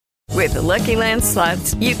With the Lucky Land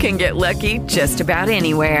Slots, you can get lucky just about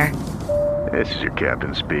anywhere. This is your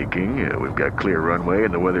captain speaking. We've got clear runway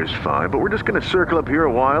and the weather's fine, but we're just going to circle up here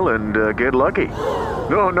a while and get lucky.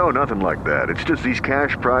 No, nothing like that. It's just these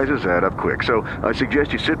cash prizes add up quick. So I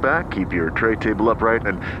suggest you sit back, keep your tray table upright,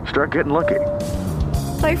 and start getting lucky.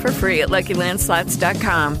 Play for free at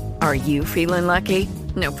LuckyLandSlots.com. Are you feeling lucky?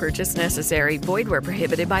 No purchase necessary. Void where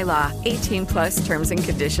prohibited by law. 18 plus terms and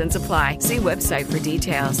conditions apply. See website for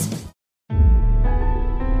details.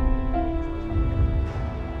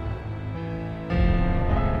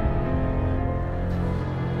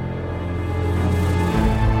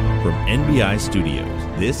 From NBI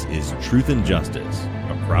Studios, this is Truth and Justice,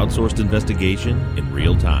 a crowdsourced investigation in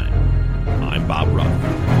real time. I'm Bob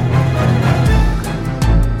Ruff.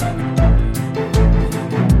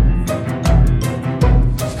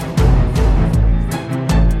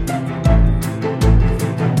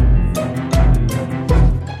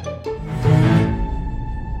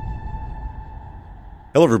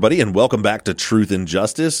 Hello, everybody, and welcome back to Truth and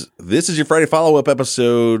Justice. This is your Friday follow-up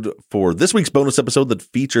episode for this week's bonus episode that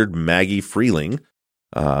featured Maggie Freleng.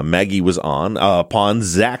 Maggie was on upon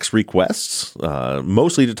Zach's requests,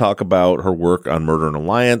 mostly to talk about her work on Murder and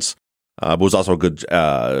Alliance, but was also a good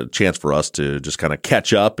chance for us to just kind of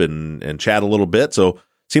catch up and chat a little bit. So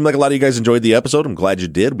seemed like a lot of you guys enjoyed the episode. I'm glad you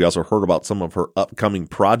did. We also heard about some of her upcoming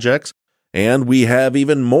projects. And we have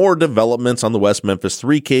even more developments on the West Memphis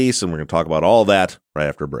 3 case, and we're going to talk about all that right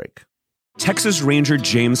after a break. Texas Ranger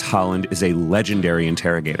James Holland is a legendary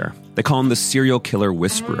interrogator. They call him the serial killer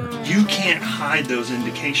whisperer. You can't hide those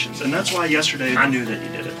indications, and that's why yesterday I knew that you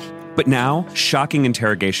did it. But now, shocking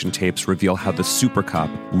interrogation tapes reveal how the super cop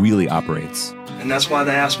really operates. And that's why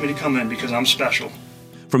they asked me to come in, because I'm special.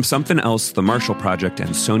 From Something Else, The Marshall Project,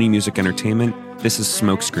 and Sony Music Entertainment, this is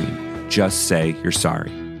Smokescreen. Just say you're sorry.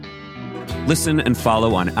 Listen and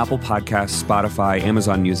follow on Apple Podcasts, Spotify,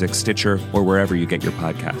 Amazon Music, Stitcher, or wherever you get your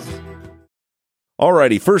podcasts.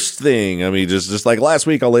 Alrighty, first thing, just like last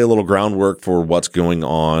week, I'll lay a little groundwork for what's going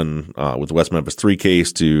on with the West Memphis 3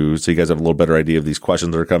 case so you guys have a little better idea of these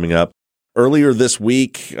questions that are coming up. Earlier this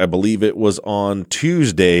week, I believe it was on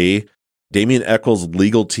Tuesday, Damian Eccles'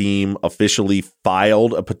 legal team officially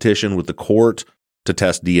filed a petition with the court to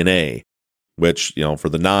test DNA. Which, for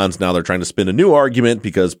the nons, now they're trying to spin a new argument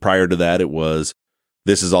because prior to that it was,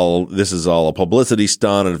 this is all a publicity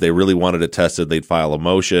stunt, and if they really wanted it tested, they'd file a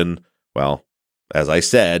motion. Well, as I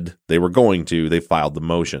said, they were going to. They filed the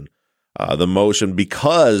motion. The motion,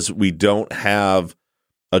 because we don't have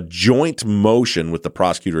a joint motion with the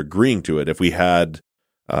prosecutor agreeing to it. If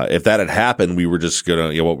that had happened, we were just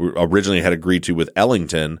going to, what we originally had agreed to with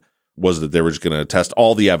Ellington was that they were just going to test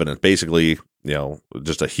all the evidence, basically,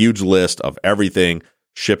 just a huge list of everything,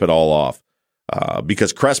 ship it all off.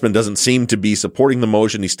 Because Cressman doesn't seem to be supporting the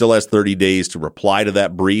motion. He still has 30 days to reply to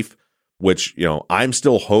that brief, which, I'm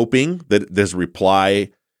still hoping that this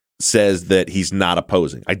reply says that he's not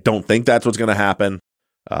opposing. I don't think that's what's going to happen,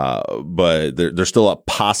 but there's still a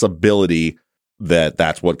possibility that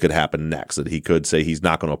that's what could happen next, that he could say he's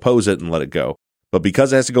not going to oppose it and let it go. But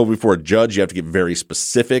because it has to go before a judge, you have to get very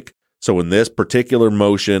specific. So in this particular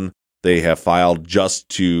motion, they have filed just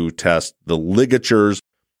to test the ligatures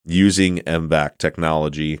using MVAC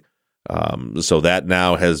technology. So that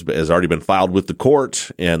now has already been filed with the court,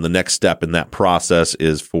 and the next step in that process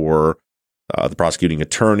is for the prosecuting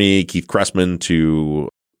attorney, Keith Cressman, to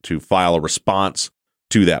file a response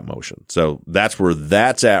to that motion. So that's where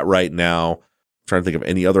that's at right now. I'm trying to think of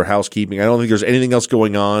any other housekeeping. I don't think there's anything else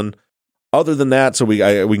going on other than that. So we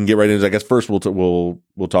can get right into it. I guess first we'll talk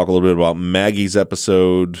a little bit about Maggie's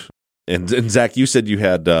episode. And Zach, you said you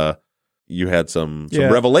had some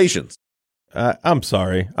revelations. I'm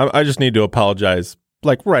sorry. I just need to apologize.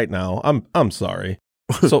 Like right now, I'm sorry.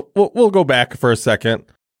 So we'll go back for a second.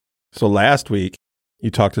 So last week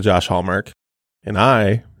you talked to Josh Hallmark, and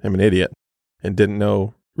I am an idiot and didn't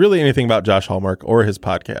know really anything about Josh Hallmark or his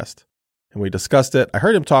podcast. And we discussed it. I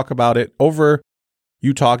heard him talk about it over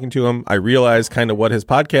you talking to him. I realized kind of what his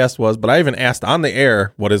podcast was, but I even asked on the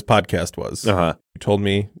air what his podcast was. Uh-huh. You told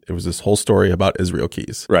me it was this whole story about Israel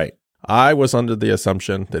Keys. Right. I was under the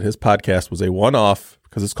assumption that his podcast was a one-off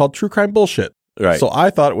because it's called True Crime Bullshit. Right. So I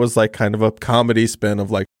thought it was like kind of a comedy spin of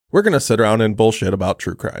like, we're going to sit around and bullshit about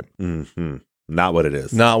true crime. Mm-hmm. Not what it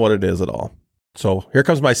is. Not what it is at all. So here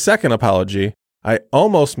comes my second apology. I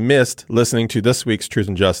almost missed listening to this week's Truth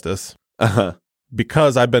and Justice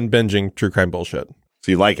because I've been binging True Crime Bullshit.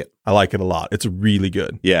 So you like it? I like it a lot. It's really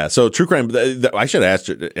good. Yeah. So True Crime, I should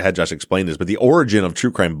have had Josh explain this, but the origin of True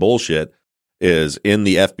Crime Bullshit is in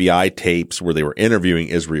the FBI tapes where they were interviewing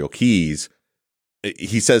Israel Keys.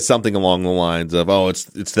 he says something along the lines of, "Oh, it's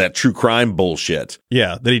that true crime bullshit."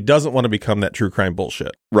 Yeah, that he doesn't want to become that true crime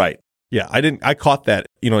bullshit. Right. Yeah, I caught that.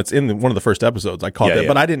 It's in one of the first episodes. I caught that,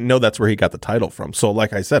 but I didn't know that's where he got the title from. So,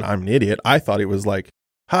 like I said, I'm an idiot. I thought it was like,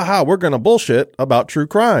 haha, we're going to bullshit about true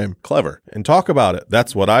crime. Clever. And talk about it.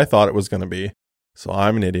 That's what I thought it was going to be. So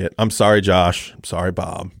I'm an idiot. I'm sorry, Josh. I'm sorry,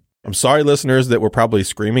 Bob. I'm sorry, listeners, that were probably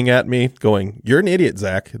screaming at me, going, "You're an idiot,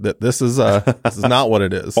 Zach. That this is not what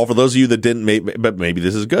it is." Well, for those of you that didn't, but maybe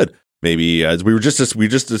this is good. Maybe as we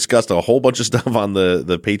just discussed a whole bunch of stuff on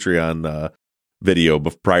the Patreon video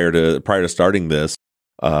prior to starting this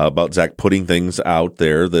about Zach putting things out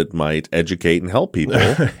there that might educate and help people.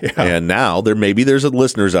 Yeah. And now there's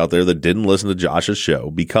listeners out there that didn't listen to Josh's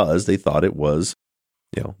show because they thought it was,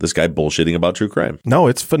 this guy bullshitting about true crime. No,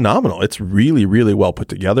 it's phenomenal. It's really, really well put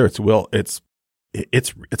together. It's just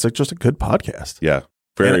a good podcast. Yeah.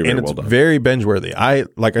 Very well it's done. Very binge-worthy.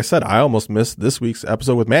 Like I said, I almost missed this week's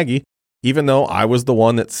episode with Maggie, even though I was the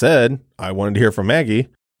one that said I wanted to hear from Maggie.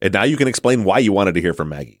 And now you can explain why you wanted to hear from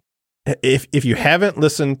Maggie. If you haven't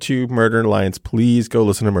listened to Murder in Alliance, please go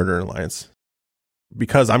listen to Murder in Alliance,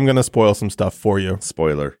 because I'm going to spoil some stuff for you.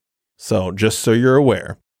 Spoiler. So just so you're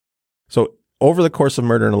aware. So over the course of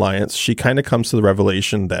Murder in Alliance, she kind of comes to the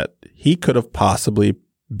revelation that he could have possibly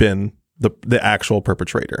been the actual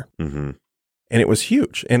perpetrator. Mm-hmm. And it was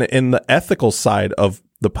huge. And the ethical side of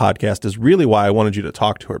the podcast is really why I wanted you to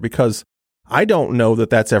talk to her, because I don't know that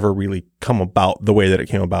that's ever really come about the way that it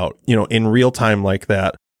came about, in real time like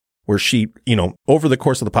that, where she, over the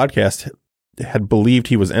course of the podcast had believed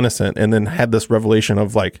he was innocent and then had this revelation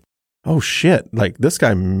of like, oh shit, like this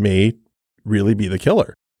guy may really be the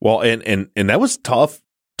killer. Well, and that was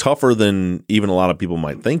tougher than even a lot of people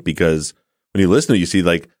might think, because when you listen to it, you see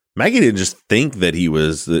like Maggie didn't just think that it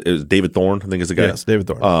was David Thorne, I think is the guy. Yes, David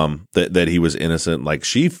Thorne. That he was innocent. Like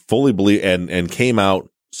she fully believed and came out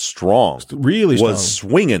strong. Really strong. Was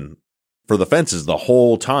swinging for the fences the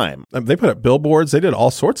whole time. They put up billboards. They did all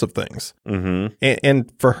sorts of things. Mm-hmm.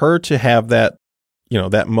 And for her to have that,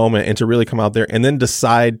 that moment and to really come out there and then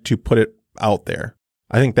decide to put it out there,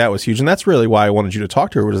 I think that was huge. And that's really why I wanted you to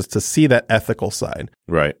talk to her, was to see that ethical side.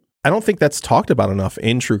 Right. I don't think that's talked about enough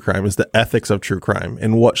in true crime, is the ethics of true crime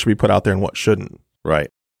and what should be put out there and what shouldn't. Right.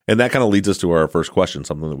 And that kind of leads us to our first question,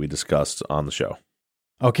 something that we discussed on the show.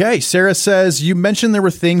 Okay, Sarah says, you mentioned there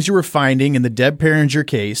were things you were finding in the Deb Perringer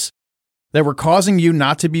case that were causing you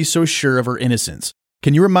not to be so sure of her innocence.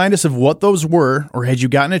 Can you remind us of what those were, or had you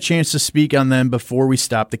gotten a chance to speak on them before we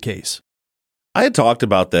stopped the case? I had talked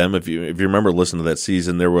about them. If you remember listening to that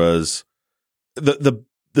season, there was the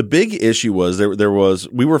big issue was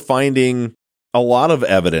we were finding a lot of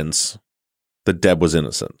evidence that Deb was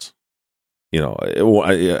innocent.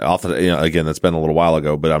 Again, that's been a little while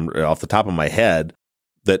ago, but I'm off the top of my head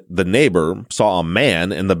that the neighbor saw a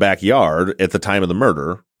man in the backyard at the time of the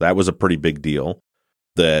murder. That was a pretty big deal.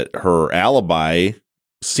 That her alibi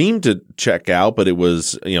seemed to check out, but it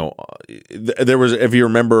was, there was, if you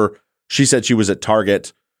remember, she said she was at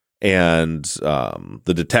Target and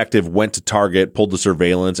the detective went to Target, pulled the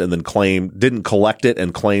surveillance, and then didn't collect it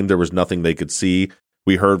and claimed there was nothing they could see.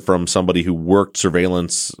 We heard from somebody who worked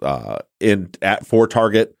surveillance for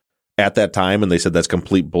Target at that time, and they said that's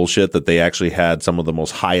complete bullshit, that they actually had some of the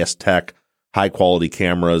most highest tech, high quality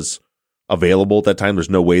cameras available at that time. There's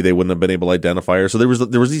no way they wouldn't have been able to identify her. So there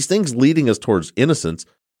was these things leading us towards innocence,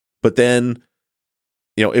 but then,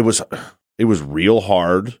 it was real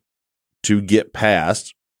hard to get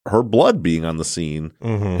past her blood being on the scene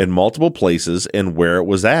in multiple places and where it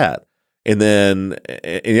was at. And then,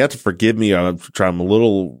 and you have to forgive me, I'm a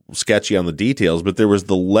little sketchy on the details, but there was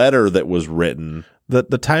the letter that was written. The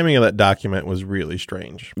timing of that document was really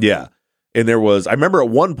strange. Yeah. And I remember at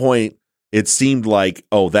one point, it seemed like,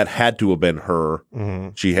 oh, that had to have been her.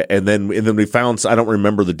 Mm-hmm. And then we found, I don't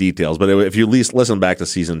remember the details, but if you at least listen back to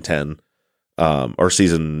season 10 or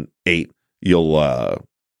season 8, you'll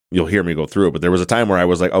hear me go through it. But there was a time where I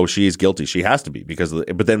was like, oh, she's guilty. She has to be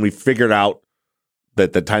but then we figured out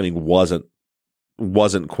that the timing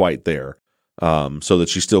wasn't quite there, so that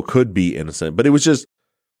she still could be innocent. But it's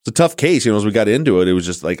a tough case, as we got into it. It was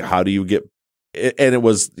just like, how do you get? And it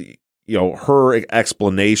was, her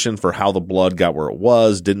explanation for how the blood got where it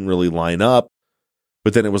was didn't really line up.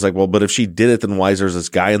 But then it was like, well, but if she did it, then why is there's this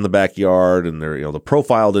guy in the backyard, and there, the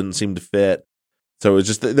profile didn't seem to fit. So it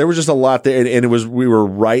was there was just a lot there, and we were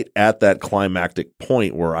right at that climactic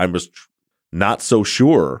point where I was not so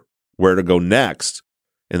sure where to go next.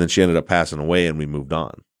 And then she ended up passing away and we moved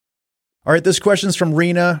on. All right, this question's from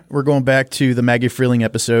Rena. We're going back to the Maggie Freleng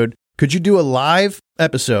episode. Could you do a live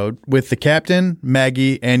episode with the captain,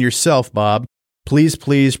 Maggie, and yourself, Bob? Please,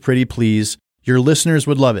 please, pretty please. Your listeners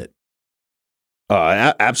would love it.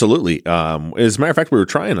 Absolutely. As a matter of fact, we were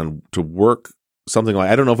trying to work something like,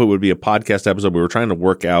 I don't know if it would be a podcast episode. We were trying to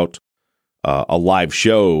work out a live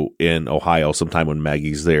show in Ohio sometime when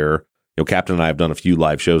Maggie's there. Captain and I have done a few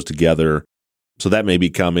live shows together, so that may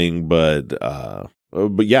be coming. But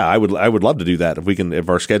yeah, I would love to do that if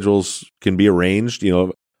our schedules can be arranged.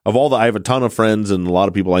 I have a ton of friends and a lot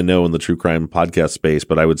of people I know in the true crime podcast space,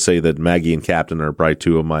 but I would say that Maggie and Captain are probably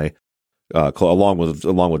two of my, along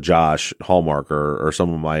with Josh Hallmark, or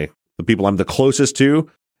some of the people I'm the closest to,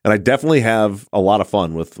 and I definitely have a lot of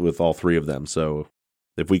fun with all three of them. So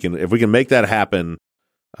if we can make that happen,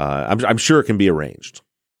 I'm sure it can be arranged.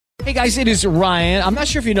 Hey guys, it is Ryan. I'm not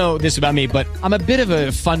sure if you know this about me, but I'm a bit of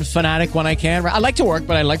a fun fanatic when I can. I like to work,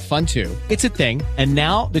 but I like fun too. It's a thing. And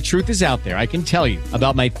now the truth is out there. I can tell you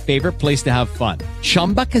about my favorite place to have fun.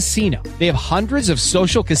 Chumba Casino. They have hundreds of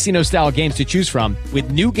social casino style games to choose from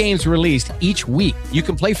with new games released each week. You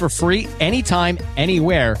can play for free anytime,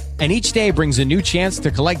 anywhere. And each day brings a new chance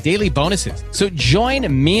to collect daily bonuses. So join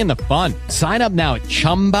me in the fun. Sign up now at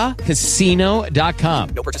ChumbaCasino.com.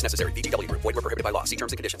 No purchase necessary. VGW. Void where prohibited by law. See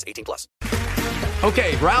terms and conditions. 18+.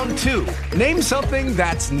 Okay, round two. Name something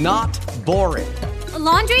that's not boring. A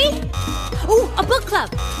laundry? Ooh, a book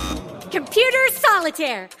club. Computer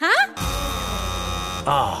solitaire, huh?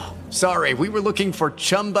 Ah, sorry. We were looking for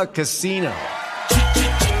Chumba Casino.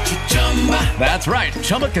 That's right.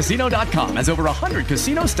 ChumbaCasino.com has over 100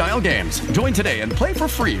 casino-style games. Join today and play for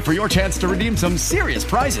free for your chance to redeem some serious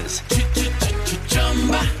prizes.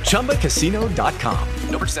 ChumbaCasino.com.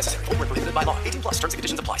 No purchase necessary. Void where prohibited by law. 18+. Terms and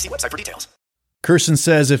conditions apply. See website for details. Kirsten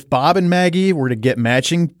says if Bob and Maggie were to get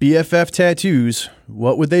matching BFF tattoos,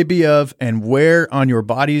 what would they be of, and where on your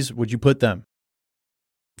bodies would you put them?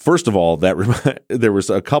 First of all, there was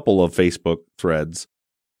a couple of Facebook threads.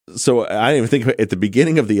 So I didn't even think at the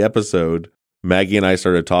beginning of the episode, Maggie and I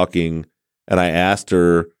started talking, and I asked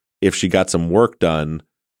her if she got some work done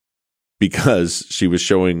because she was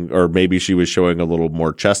showing, or maybe she was showing a little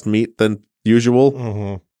more chest meat than usual.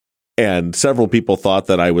 Mm-hmm. And several people thought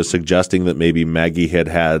that I was suggesting that maybe Maggie had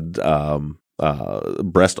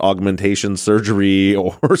breast augmentation surgery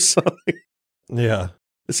or something. Yeah.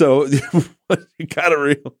 So you gotta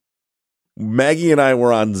real. Maggie and I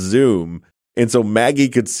were on Zoom, and so Maggie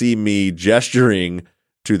could see me gesturing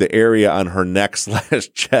to the area on her neck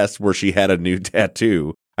 / chest where she had a new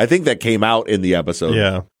tattoo. I think that came out in the episode.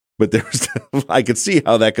 Yeah. But I could see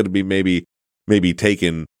how that could be maybe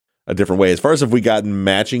taken a different way. As far as if we gotten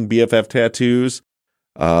matching BFF tattoos,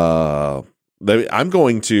 I'm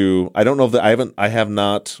going to. I don't know if I have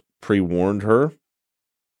not pre-warned her.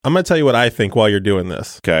 I'm going to tell you what I think while you're doing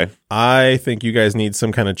this. Okay. I think you guys need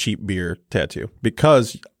some kind of cheap beer tattoo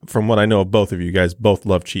because from what I know of both of you guys both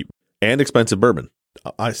love cheap and expensive bourbon.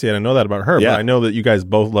 I see. I don't know that about her, but I know that you guys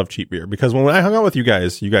both love cheap beer because when I hung out with you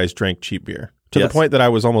guys drank cheap beer to the point that I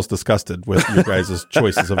was almost disgusted with your guys'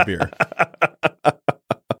 choices of beer.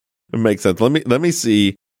 It makes sense. Let me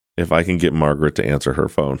see if I can get Margaret to answer her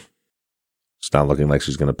phone. It's not looking like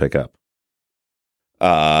she's going to pick up.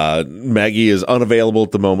 Maggie is unavailable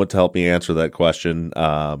at the moment to help me answer that question.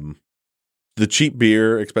 The cheap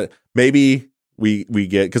beer, maybe we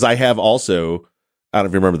get, because I have also, I don't know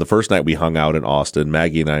if you remember the first night we hung out in Austin,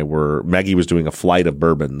 Maggie was doing a flight of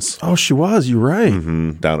bourbons. Oh, she was. You're right.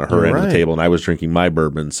 Mm-hmm, down at her end of the table, and I was drinking my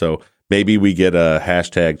bourbon. So maybe we get a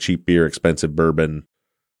hashtag cheap beer, expensive bourbon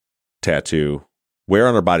tattoo. Where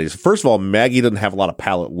on our bodies? First of all, Maggie doesn't have a lot of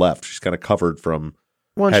palate left. She's kind of covered from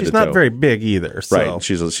head she's to not toe. Very big either. So. Right.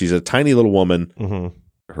 She's a tiny little woman. Mm-hmm.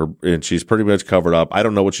 And she's pretty much covered up. I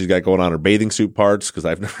don't know what she's got going on her bathing suit parts because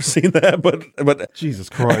I've never seen that. But Jesus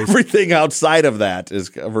Christ, everything outside of that is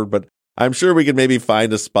covered. But I'm sure we could maybe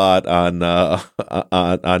find a spot on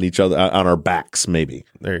each other on our backs. Maybe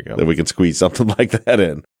there you go. That we can squeeze something like that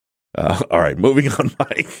in. All right, moving on,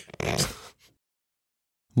 Mike.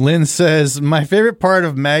 Lynn says, my favorite part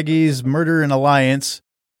of Maggie's Murder and Alliance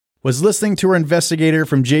was listening to her investigator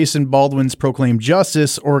from Jason Baldwin's Proclaim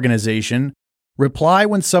Justice organization reply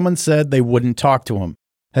when someone said they wouldn't talk to him.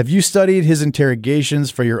 Have you studied his interrogations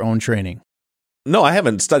for your own training? No, I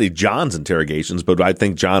haven't studied John's interrogations, but I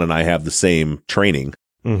think John and I have the same training.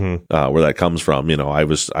 Mm-hmm. Where that comes from. I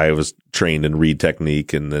was trained in read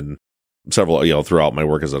technique, and then several, throughout my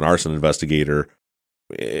work as an arson investigator,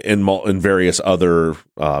 in various other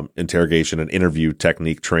interrogation and interview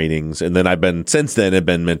technique trainings. And then I've been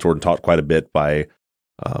mentored and taught quite a bit by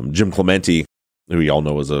Jim Clementi, who you all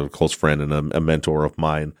know is a close friend and a mentor of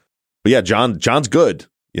mine. But yeah, John's good.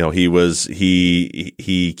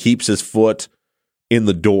 He keeps his foot in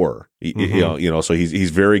the door. So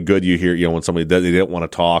he's very good. You hear, when somebody they don't want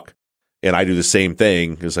to talk, And I do the same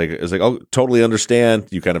thing. It's like, oh, totally understand.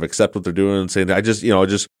 You kind of accept what they're doing and saying,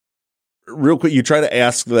 just real quick, you try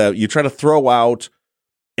to throw out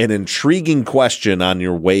an intriguing question on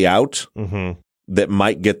your way out that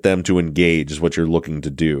might get them to engage is what you're looking to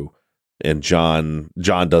do. And John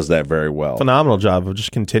does that very well. Phenomenal job of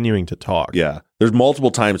just continuing to talk. Yeah. There's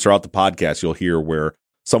multiple times throughout the podcast you'll hear where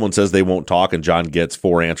someone says they won't talk and John gets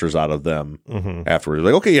 4 answers out of them afterwards.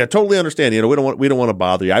 Like, okay, yeah, totally understand. We don't want to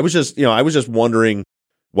bother you. I was just wondering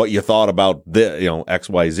what you thought about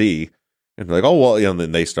XYZ. And they're like, oh, well, and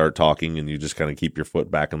then they start talking and you just kind of keep your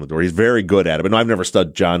foot back on the door. He's very good at it. But no, I've never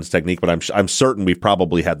studied John's technique, but I'm certain we've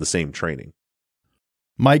probably had the same training.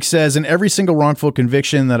 Mike says, in every single wrongful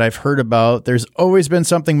conviction that I've heard about, there's always been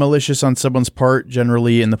something malicious on someone's part,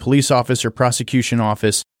 generally in the police office or prosecution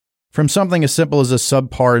office, from something as simple as a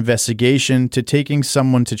subpar investigation to taking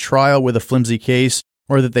someone to trial with a flimsy case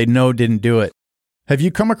or that they know didn't do it. Have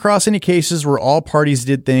you come across any cases where all parties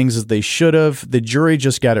did things as they should have, the jury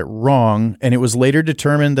just got it wrong, and it was later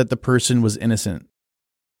determined that the person was innocent?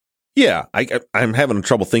 Yeah, I'm having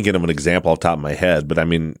trouble thinking of an example off the top of my head, but I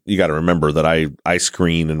mean, you got to remember that I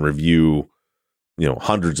screen and review,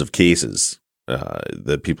 hundreds of cases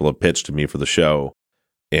that people have pitched to me for the show,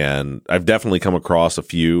 and I've definitely come across a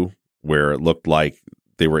few where it looked like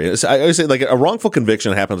they were. I always say, like, a wrongful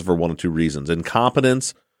conviction happens for one of 2 reasons: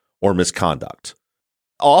 incompetence or misconduct.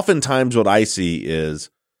 Oftentimes, what I see is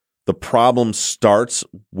the problem starts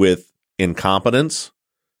with incompetence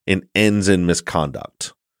and ends in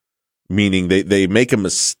misconduct. Meaning they make a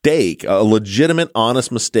mistake, a legitimate,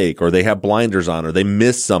 honest mistake, or they have blinders on, or they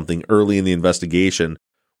miss something early in the investigation,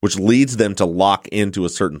 which leads them to lock into a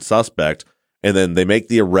certain suspect. And then they make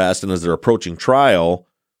the arrest. And as they're approaching trial,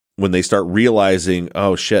 when they start realizing,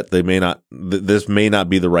 oh shit, this may not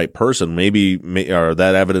be the right person, or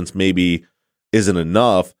that evidence maybe isn't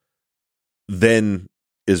enough, then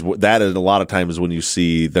that is a lot of times when you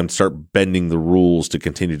see them start bending the rules to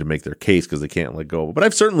continue to make their case because they can't let go. But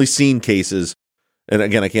I've certainly seen cases, and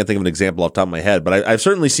again, I can't think of an example off the top of my head, but I've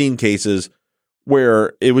certainly seen cases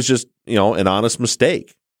where it was just, an honest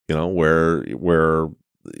mistake, where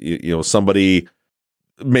somebody,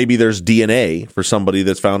 maybe there's DNA for somebody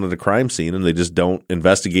that's found at a crime scene and they just don't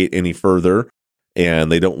investigate any further and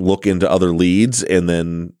they don't look into other leads. And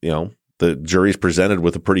then, the jury's presented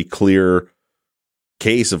with a pretty clear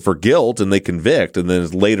case for guilt and they convict, and then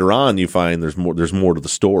later on you find there's more to the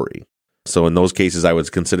story. So in those cases I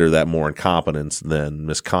would consider that more incompetence than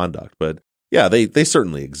misconduct. But yeah, they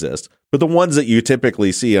certainly exist. But the ones that you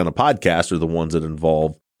typically see on a podcast are the ones that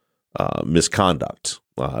involve misconduct.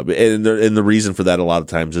 And the reason for that a lot of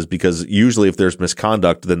times is because usually if there's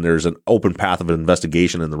misconduct, then there's an open path of an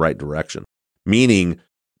investigation in the right direction. Meaning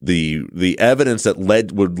the evidence that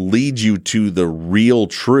would lead you to the real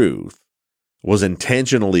truth was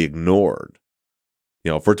intentionally ignored.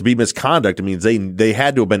 For it to be misconduct, it means they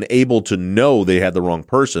had to have been able to know they had the wrong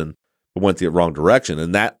person, but went the wrong direction.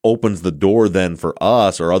 And that opens the door then for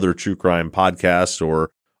us or other true crime podcasts or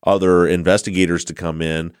other investigators to come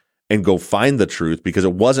in and go find the truth, because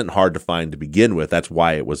it wasn't hard to find to begin with. That's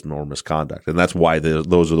why it was more misconduct. And that's why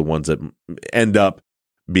those are the ones that end up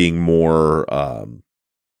being more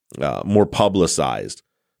publicized.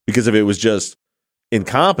 Because if it was just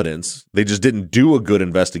incompetence, they just didn't do a good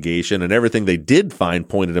investigation and everything they did find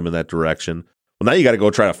pointed them in that direction. Well, now you got to go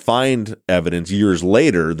try to find evidence years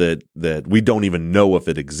later that we don't even know if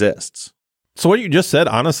it exists. So what you just said,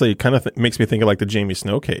 honestly, kind of makes me think of like the Jamie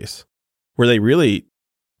Snow case, where they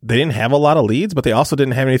didn't have a lot of leads, but they also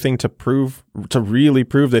didn't have anything to really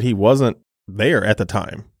prove that he wasn't there at the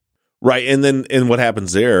time. Right. And what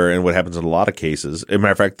happens there, and what happens in a lot of cases, as a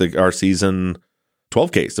matter of fact, our season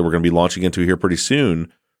 12 case that we're going to be launching into here pretty soon,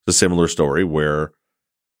 is a similar story where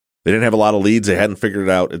they didn't have a lot of leads. They hadn't figured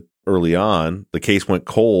it out early on. The case went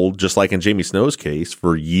cold, just like in Jamie Snow's case,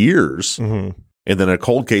 for years. Mm-hmm. And then a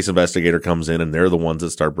cold case investigator comes in and they're the ones that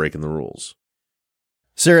start breaking the rules.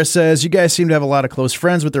 Sarah says, you guys seem to have a lot of close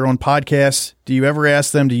friends with their own podcasts. Do you ever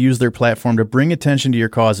ask them to use their platform to bring attention to your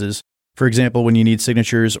causes? For example, when you need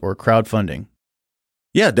signatures or crowdfunding?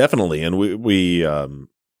 Yeah, definitely. And we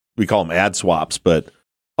call them ad swaps, but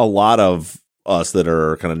a lot of us that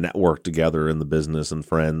are kind of networked together in the business and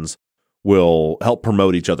friends will help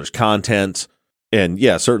promote each other's content. And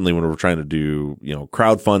yeah, certainly when we're trying to do,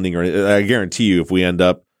 crowdfunding, or I guarantee you, if we end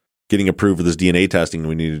up getting approved for this DNA testing and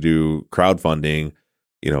we need to do crowdfunding,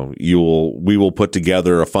 we will put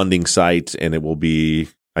together a funding site, and it will be,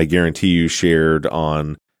 I guarantee you, shared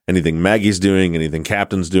on anything Maggie's doing, anything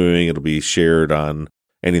Captain's doing. It'll be shared on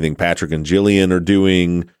anything Patrick and Jillian are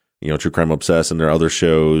doing. True Crime Obsessed and their other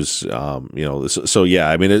shows. So yeah,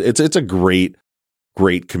 I mean, it's a great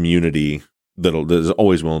community that is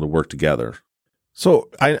always willing to work together. So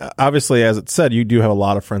obviously, as it said, you do have a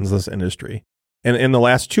lot of friends in this industry. And in the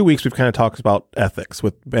last 2 weeks, we've kind of talked about ethics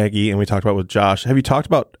with Maggie, and we talked about with Josh. Have you talked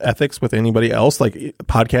about ethics with anybody else, like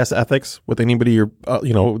podcast ethics with anybody,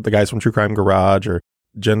 the guys from True Crime Garage or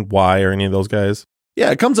Gen Y or any of those guys? Yeah,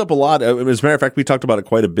 it comes up a lot. As a matter of fact, we talked about it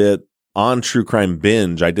quite a bit on True Crime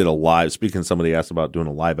Binge. I did a live, speaking, somebody asked about doing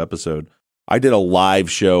a live episode. I did a live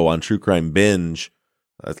show on True Crime Binge.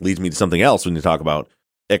 That leads me to something else when you talk about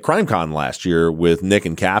at CrimeCon last year with Nick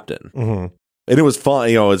and Captain. Mm-hmm. And it was fun,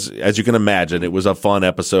 as you can imagine, it was a fun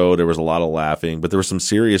episode. There was a lot of laughing, but there was some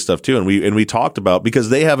serious stuff too. And we talked about, because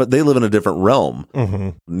they live in a different realm. Mm-hmm.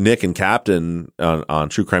 Nick and Captain on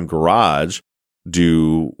True Crime Garage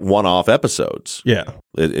do one-off episodes. Yeah.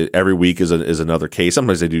 Every week is another case.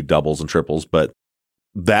 Sometimes they do doubles and triples, but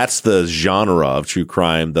that's the genre of true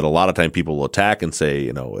crime that a lot of time people will attack and say,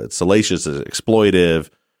 it's salacious, it's exploitive,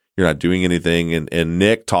 you're not doing anything. And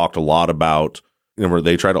Nick talked a lot about, where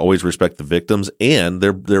they try to always respect the victims, and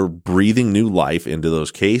they're breathing new life into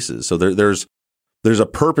those cases. So there's a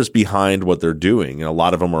purpose behind what they're doing. And a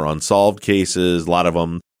lot of them are unsolved cases. A lot of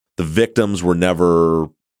them, the victims were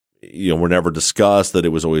never discussed, that it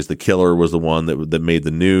was always the killer was the one that made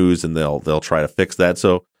the news, and they'll try to fix that.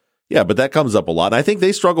 So yeah, but that comes up a lot. And I think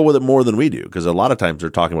they struggle with it more than we do, because a lot of times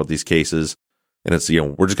they're talking about these cases and it's,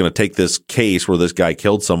 we're just going to take this case where this guy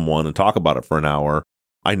killed someone and talk about it for an hour.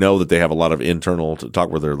 I know that they have a lot of internal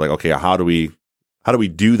talk where they're like, okay, how do we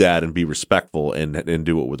do that and be respectful and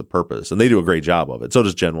do it with a purpose? And they do a great job of it. So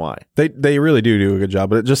does Gen Y. They really do a good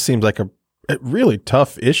job, but it just seems like a really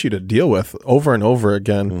tough issue to deal with over and over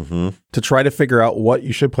again, to try to figure out what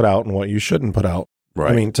you should put out and what you shouldn't put out.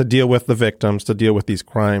 Right. I mean, to deal with the victims, to deal with these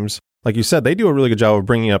crimes. Like you said, they do a really good job of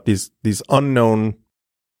bringing up these unknown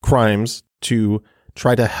crimes to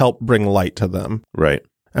try to help bring light to them. Right.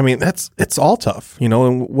 I mean, it's all tough,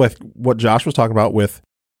 and with what Josh was talking about with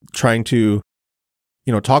trying to,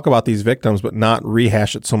 talk about these victims, but not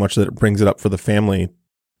rehash it so much that it brings it up for the family,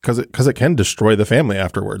 because it can destroy the family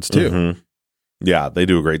afterwards too. Mm-hmm. Yeah, they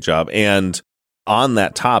do a great job. And on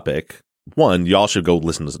that topic, one, y'all should go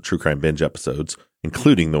listen to the True Crime Binge episodes,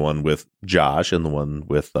 including the one with Josh and the one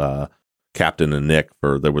with Captain and Nick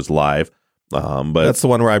that was live. But that's the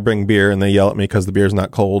one where I bring beer and they yell at me because the beer's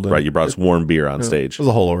not cold. Right, you brought us warm beer on stage. It was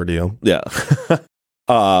a whole ordeal. Yeah.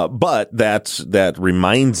 But that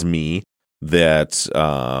reminds me that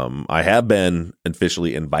I have been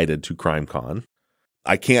officially invited to CrimeCon.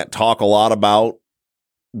 I can't talk a lot about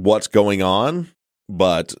what's going on,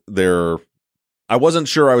 but I wasn't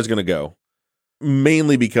sure I was going to go,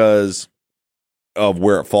 mainly because of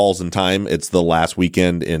where it falls in time. It's the last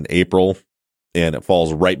weekend in April, and it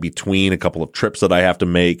falls right between a couple of trips that I have to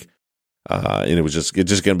make. And it's just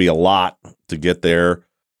going to be a lot to get there,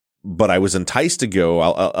 but I was enticed to go.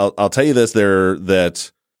 I'll tell you this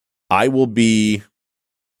that I will be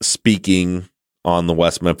speaking on the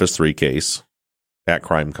West Memphis 3 case at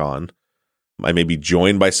CrimeCon. I may be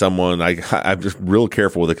joined by someone. I'm just real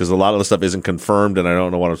careful with it because a lot of the stuff isn't confirmed and I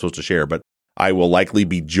don't know what I'm supposed to share, but I will likely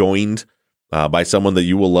be joined by someone that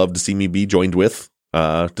you will love to see me be joined with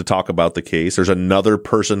to talk about the case. There's another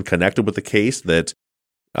person connected with the case that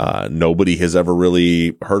nobody has ever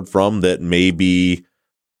really heard from that may be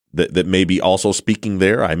also speaking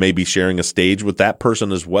there. I may be sharing a stage with that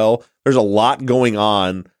person as well. There's a lot going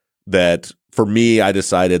on that for me, I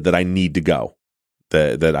decided that I need to go.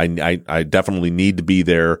 That I definitely need to be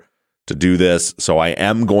there to do this. So I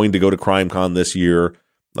am going to go to CrimeCon this year.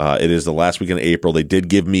 It is the last week in April. They did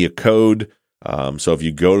give me a code. So if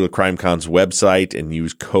you go to the CrimeCon's website and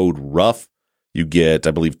use code ROUGH, you get,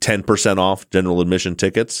 I believe, 10% off general admission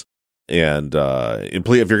tickets. And if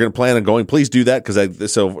you're going to plan on going, please do that.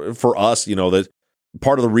 So for us, that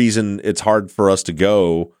part of the reason it's hard for us to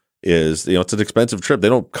go is, it's an expensive trip. They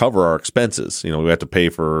don't cover our expenses. We got to pay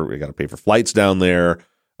for flights down there.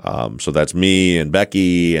 So that's me and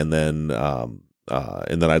Becky. And then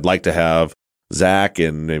I'd like to have Zach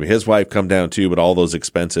and maybe his wife come down too, but all those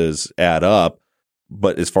expenses add up.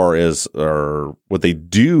 But as far as what they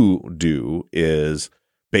do is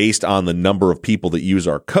based on the number of people that use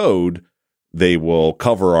our code, they will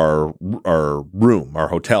cover our room, our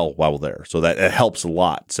hotel while we're there. So that it helps a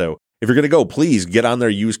lot. So if you're going to go, please get on there,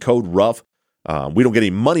 use code ROUGH. We don't get any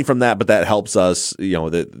money from that, but that helps us,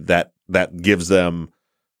 that gives them,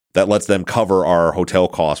 that lets them cover our hotel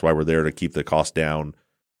costs while we're there to keep the cost down.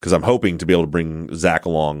 Because I'm hoping to be able to bring Zach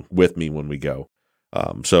along with me when we go.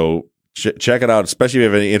 So check it out, especially if you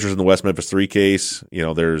have any interest in the West Memphis 3 case.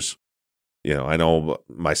 There's I know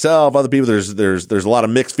myself, other people, there's a lot of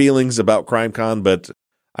mixed feelings about CrimeCon, but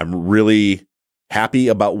I'm really happy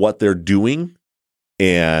about what they're doing.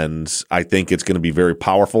 And I think it's going to be very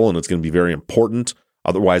powerful and it's going to be very important.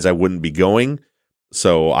 Otherwise, I wouldn't be going.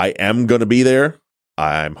 So I am going to be there.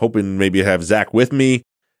 I'm hoping maybe to have Zach with me,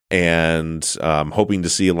 and I'm hoping to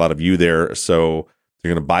see a lot of you there. So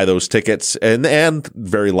you're going to buy those tickets, and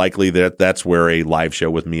very likely that's where a live show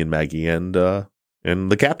with me and Maggie and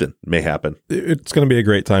the captain may happen. It's going to be a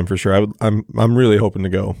great time for sure. I'm really hoping to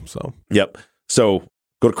go. So yep. So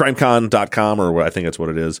go to crimecon.com, or I think that's what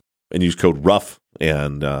it is, and use code ROUGH,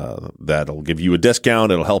 and that'll give you a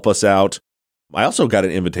discount. It'll help us out. I also got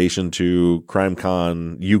an invitation to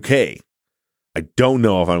CrimeCon UK. I don't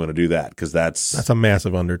know if I'm going to do that because that's a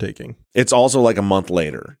massive undertaking. It's also like a month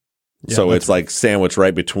later. Yeah, so it's like sandwiched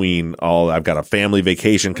right between I've got a family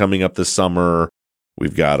vacation coming up this summer.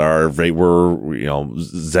 We've got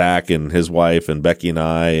Zach and his wife and Becky and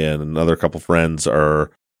I and another couple friends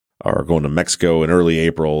are going to Mexico in early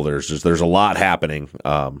April. There's a lot happening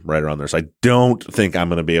right around there. So I don't think I'm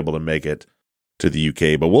going to be able to make it to the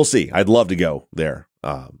UK, but we'll see. I'd love to go there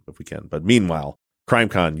if we can. But meanwhile,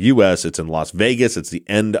 CrimeCon US, it's in Las Vegas. It's the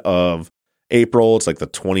end of April. It's like the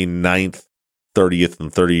 29th, 30th,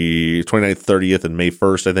 and May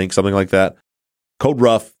 1st, I think, something like that. Code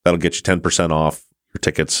ROUGH, that'll get you 10% off your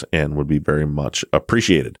tickets and would be very much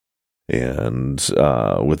appreciated. And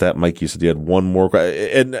with that, Mike, you said you had one more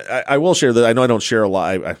question. And I will share that. I know I don't share a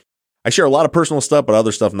lot. I share a lot of personal stuff, but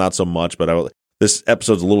other stuff not so much. But this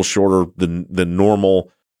episode's a little shorter than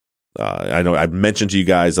normal. I know I've mentioned to you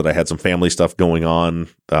guys that I had some family stuff going on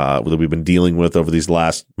that we've been dealing with over these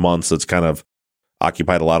last months. That's kind of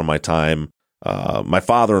occupied a lot of my time. My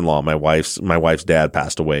father-in-law, my wife's dad,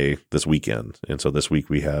 passed away this weekend, and so this week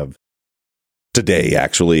today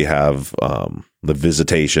actually have the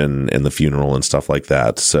visitation and the funeral and stuff like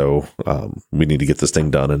that. So we need to get this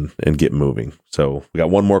thing done and get moving. So we got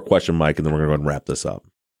one more question, Mike, and then we're going to go ahead and wrap this up.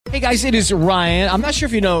 Hey guys, it is Ryan. I'm not sure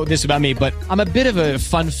if you know this about me, but I'm a bit of a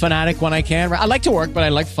fun fanatic when I can. I like to work, but I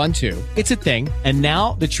like fun too. It's a thing. And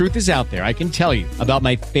now the truth is out there. I can tell you about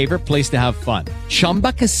my favorite place to have fun.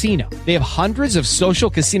 Chumba Casino. They have hundreds of social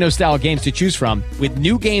casino style games to choose from with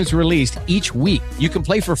new games released each week. You can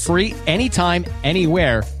play for free anytime,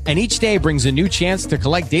 anywhere. And each day brings a new chance to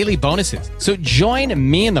collect daily bonuses. So join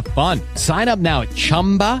me in the fun. Sign up now at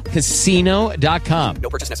ChumbaCasino.com. No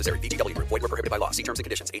purchase necessary. VGW. Void where prohibited by law. See terms and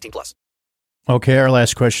conditions. 18+. Okay, our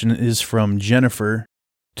last question is from Jennifer.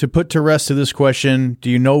 To put to rest to this question, do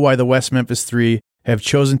you know why the West Memphis Three have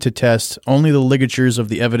chosen to test only the ligatures of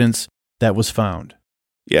the evidence that was found?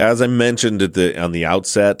 Yeah, as I mentioned on the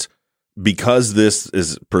outset, because this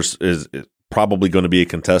is probably going to be a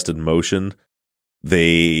contested motion,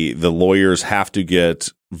 the lawyers have to get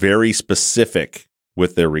very specific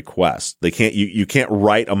with their request. They can't you can't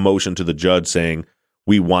write a motion to the judge saying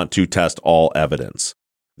we want to test all evidence.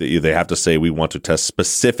 They have to say we want to test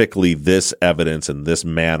specifically this evidence in this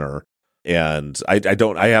manner. And I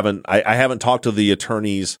haven't talked to the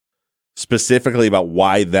attorneys specifically about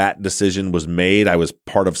why that decision was made. I was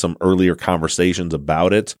part of some earlier conversations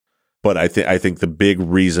about it, but I think the big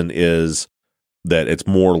reason is that it's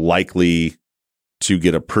more likely to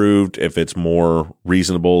get approved if it's more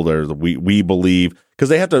reasonable. We believe, because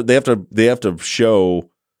they have to show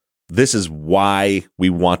this is why we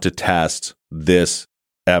want to test this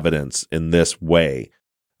evidence in this way,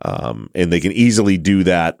 and they can easily do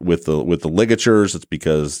that with the ligatures. It's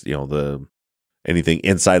because anything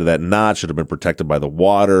inside of that knot should have been protected by the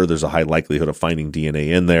water. There's a high likelihood of finding DNA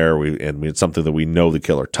in there. It's something that we know the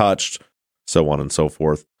killer touched, so on and so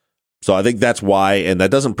forth. So I think that's why, and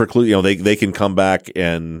that doesn't preclude, they can come back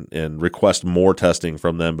and request more testing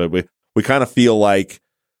from them. But we kind of feel like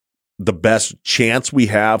the best chance we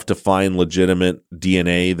have to find legitimate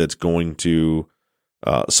DNA that's going to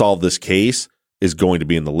solve this case is going to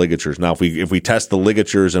be in the ligatures. Now, if we test the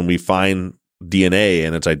ligatures and we find DNA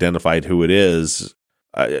and it's identified who it is,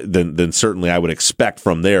 then certainly I would expect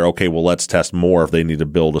from there, okay, well, let's test more if they need to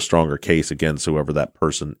build a stronger case against whoever that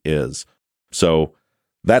person is. So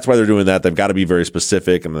that's why they're doing that. They've got to be very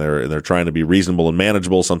specific, and they're trying to be reasonable and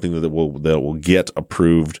manageable, something that will get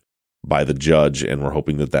approved by the judge, and we're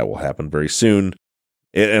hoping that will happen very soon.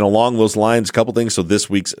 And along those lines, a couple things. So this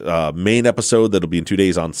week's main episode that'll be in 2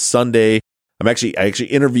 days on Sunday, I actually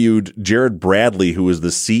interviewed Jared Bradley, who is the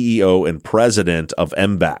CEO and president of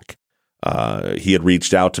MBAC. He had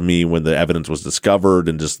reached out to me when the evidence was discovered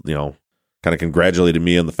and just kind of congratulated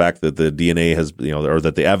me on the fact that the DNA has or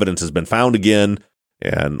that the evidence has been found again,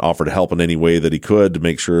 and offered help in any way that he could to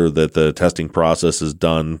make sure that the testing process is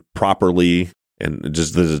done properly and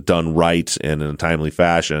just that it's done right and in a timely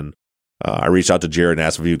fashion. I reached out to Jared and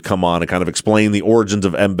asked if he would come on and kind of explain the origins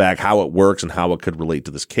of MBAC, how it works, and how it could relate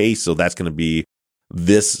to this case. So that's going to be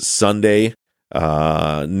this Sunday.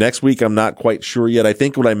 Next week, I'm not quite sure yet. I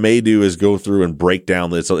think what I may do is go through and break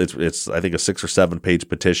down this. It's I think a 6 or 7 page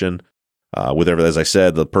petition. With everything, as I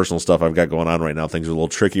said, the personal stuff I've got going on right now, things are a little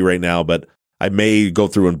tricky right now, but I may go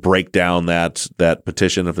through and break down that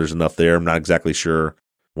petition if there's enough there. I'm not exactly sure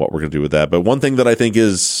what we're going to do with that. But one thing that I think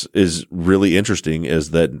is really interesting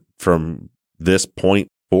is that from this point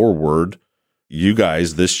forward, you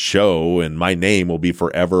guys, this show, and my name will be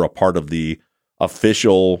forever a part of the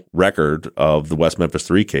official record of the West Memphis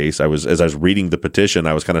 3 case. As I was reading the petition,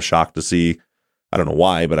 I was kind of shocked to see, I don't know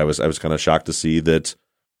why, but I was kind of shocked to see that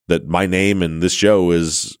my name and this show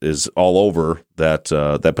is all over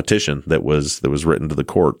that petition that was written to the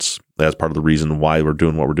courts. That's part of the reason why we're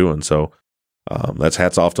doing what we're doing. So that's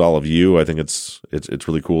hats off to all of you. I think it's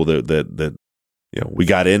really cool that we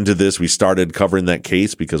got into this. We started covering that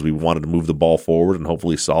case because we wanted to move the ball forward and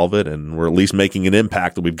hopefully solve it, and we're at least making an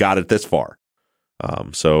impact that we've got it this far.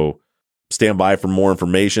 So stand by for more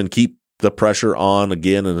information. Keep the pressure on,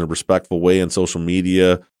 again, in a respectful way on social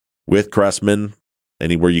media with Cressman,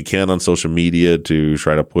 anywhere you can on social media, to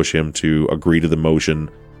try to push him to agree to the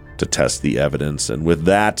motion to test the evidence. And with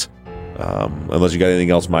that, unless you got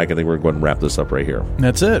anything else, Mike, I think we're going to wrap this up right here.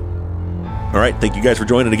 That's it. All right. Thank you guys for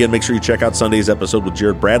joining. Again, make sure you check out Sunday's episode with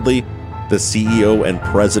Jared Bradley, the CEO and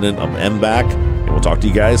president of MBAC. And we'll talk to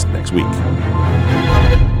you guys next week.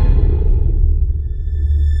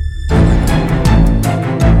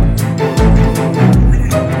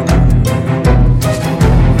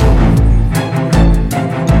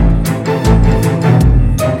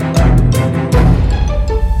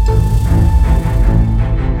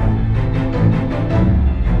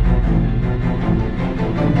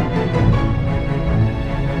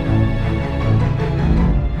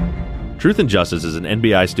 Truth and Justice is an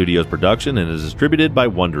NBI Studios production and is distributed by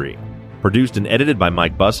Wondery. Produced and edited by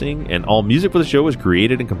Mike Bussing, and all music for the show was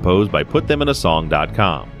created and composed by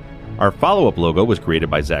PutThemInASong.com. Our follow-up logo was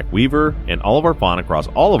created by Zach Weaver, and all of our font across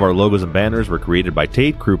all of our logos and banners were created by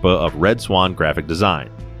Tate Krupa of Red Swan Graphic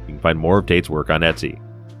Design. You can find more of Tate's work on Etsy.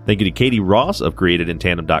 Thank you to Katie Ross of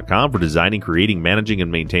CreatedInTandem.com for designing, creating, managing,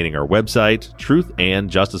 and maintaining our website, Truth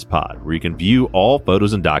and Justice Pod, where you can view all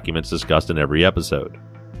photos and documents discussed in every episode.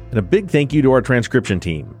 And a big thank you to our transcription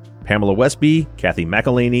team: Pamela Westby, Kathy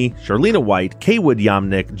McElhaney, Charlena White, Kaywood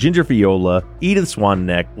Yomnick, Ginger Fiola, Edith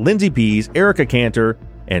Swanneck, Lindsay Pease, Erica Cantor,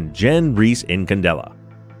 and Jen Reese Incandela.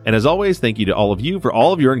 And as always, thank you to all of you for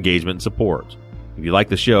all of your engagement and support. If you like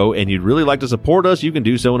the show and you'd really like to support us, you can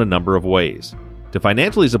do so in a number of ways. To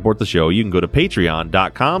financially support the show, you can go to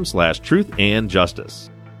patreon.com/truthandjustice.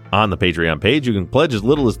 On the Patreon page, you can pledge as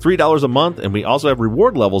little as $3 a month, and we also have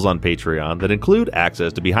reward levels on Patreon that include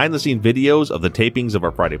access to behind-the-scenes videos of the tapings of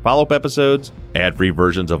our Friday follow-up episodes, ad-free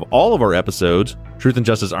versions of all of our episodes, Truth and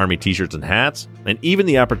Justice Army t-shirts and hats, and even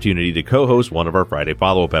the opportunity to co-host one of our Friday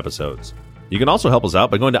follow-up episodes. You can also help us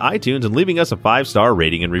out by going to iTunes and leaving us a 5-star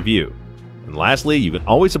rating and review. And lastly, you can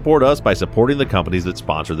always support us by supporting the companies that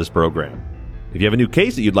sponsor this program. If you have a new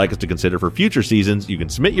case that you'd like us to consider for future seasons, you can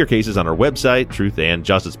submit your cases on our website, Truth and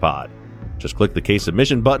Justice Pod. Just click the case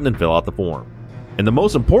submission button and fill out the form. And the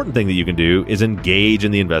most important thing that you can do is engage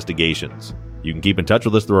in the investigations. You can keep in touch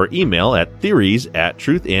with us through our email at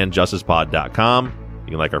theories@truthandjusticepod.com.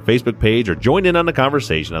 You can like our Facebook page or join in on the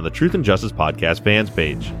conversation on the Truth and Justice Podcast fans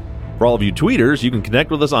page. For all of you tweeters, you can connect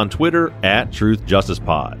with us on Twitter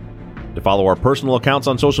 @TruthJusticePod. To follow our personal accounts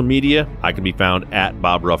on social media, I can be found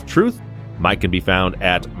 @BobRuffTruth. Mike can be found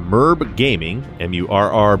at Murb Gaming,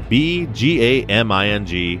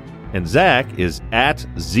 MURRBGAMING, and Zach is at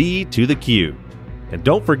Z2TheQ. And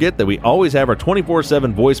don't forget that we always have our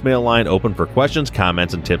 24/7 voicemail line open for questions,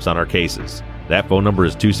 comments, and tips on our cases. That phone number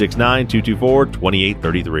is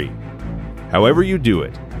 269-224-2833. However you do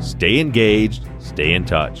it, stay engaged, stay in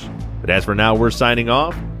touch. But as for now, we're signing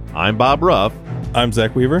off. I'm Bob Ruff. I'm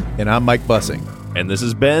Zach Weaver. And I'm Mike Bussing. And this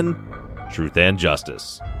has been Truth and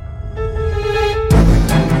Justice.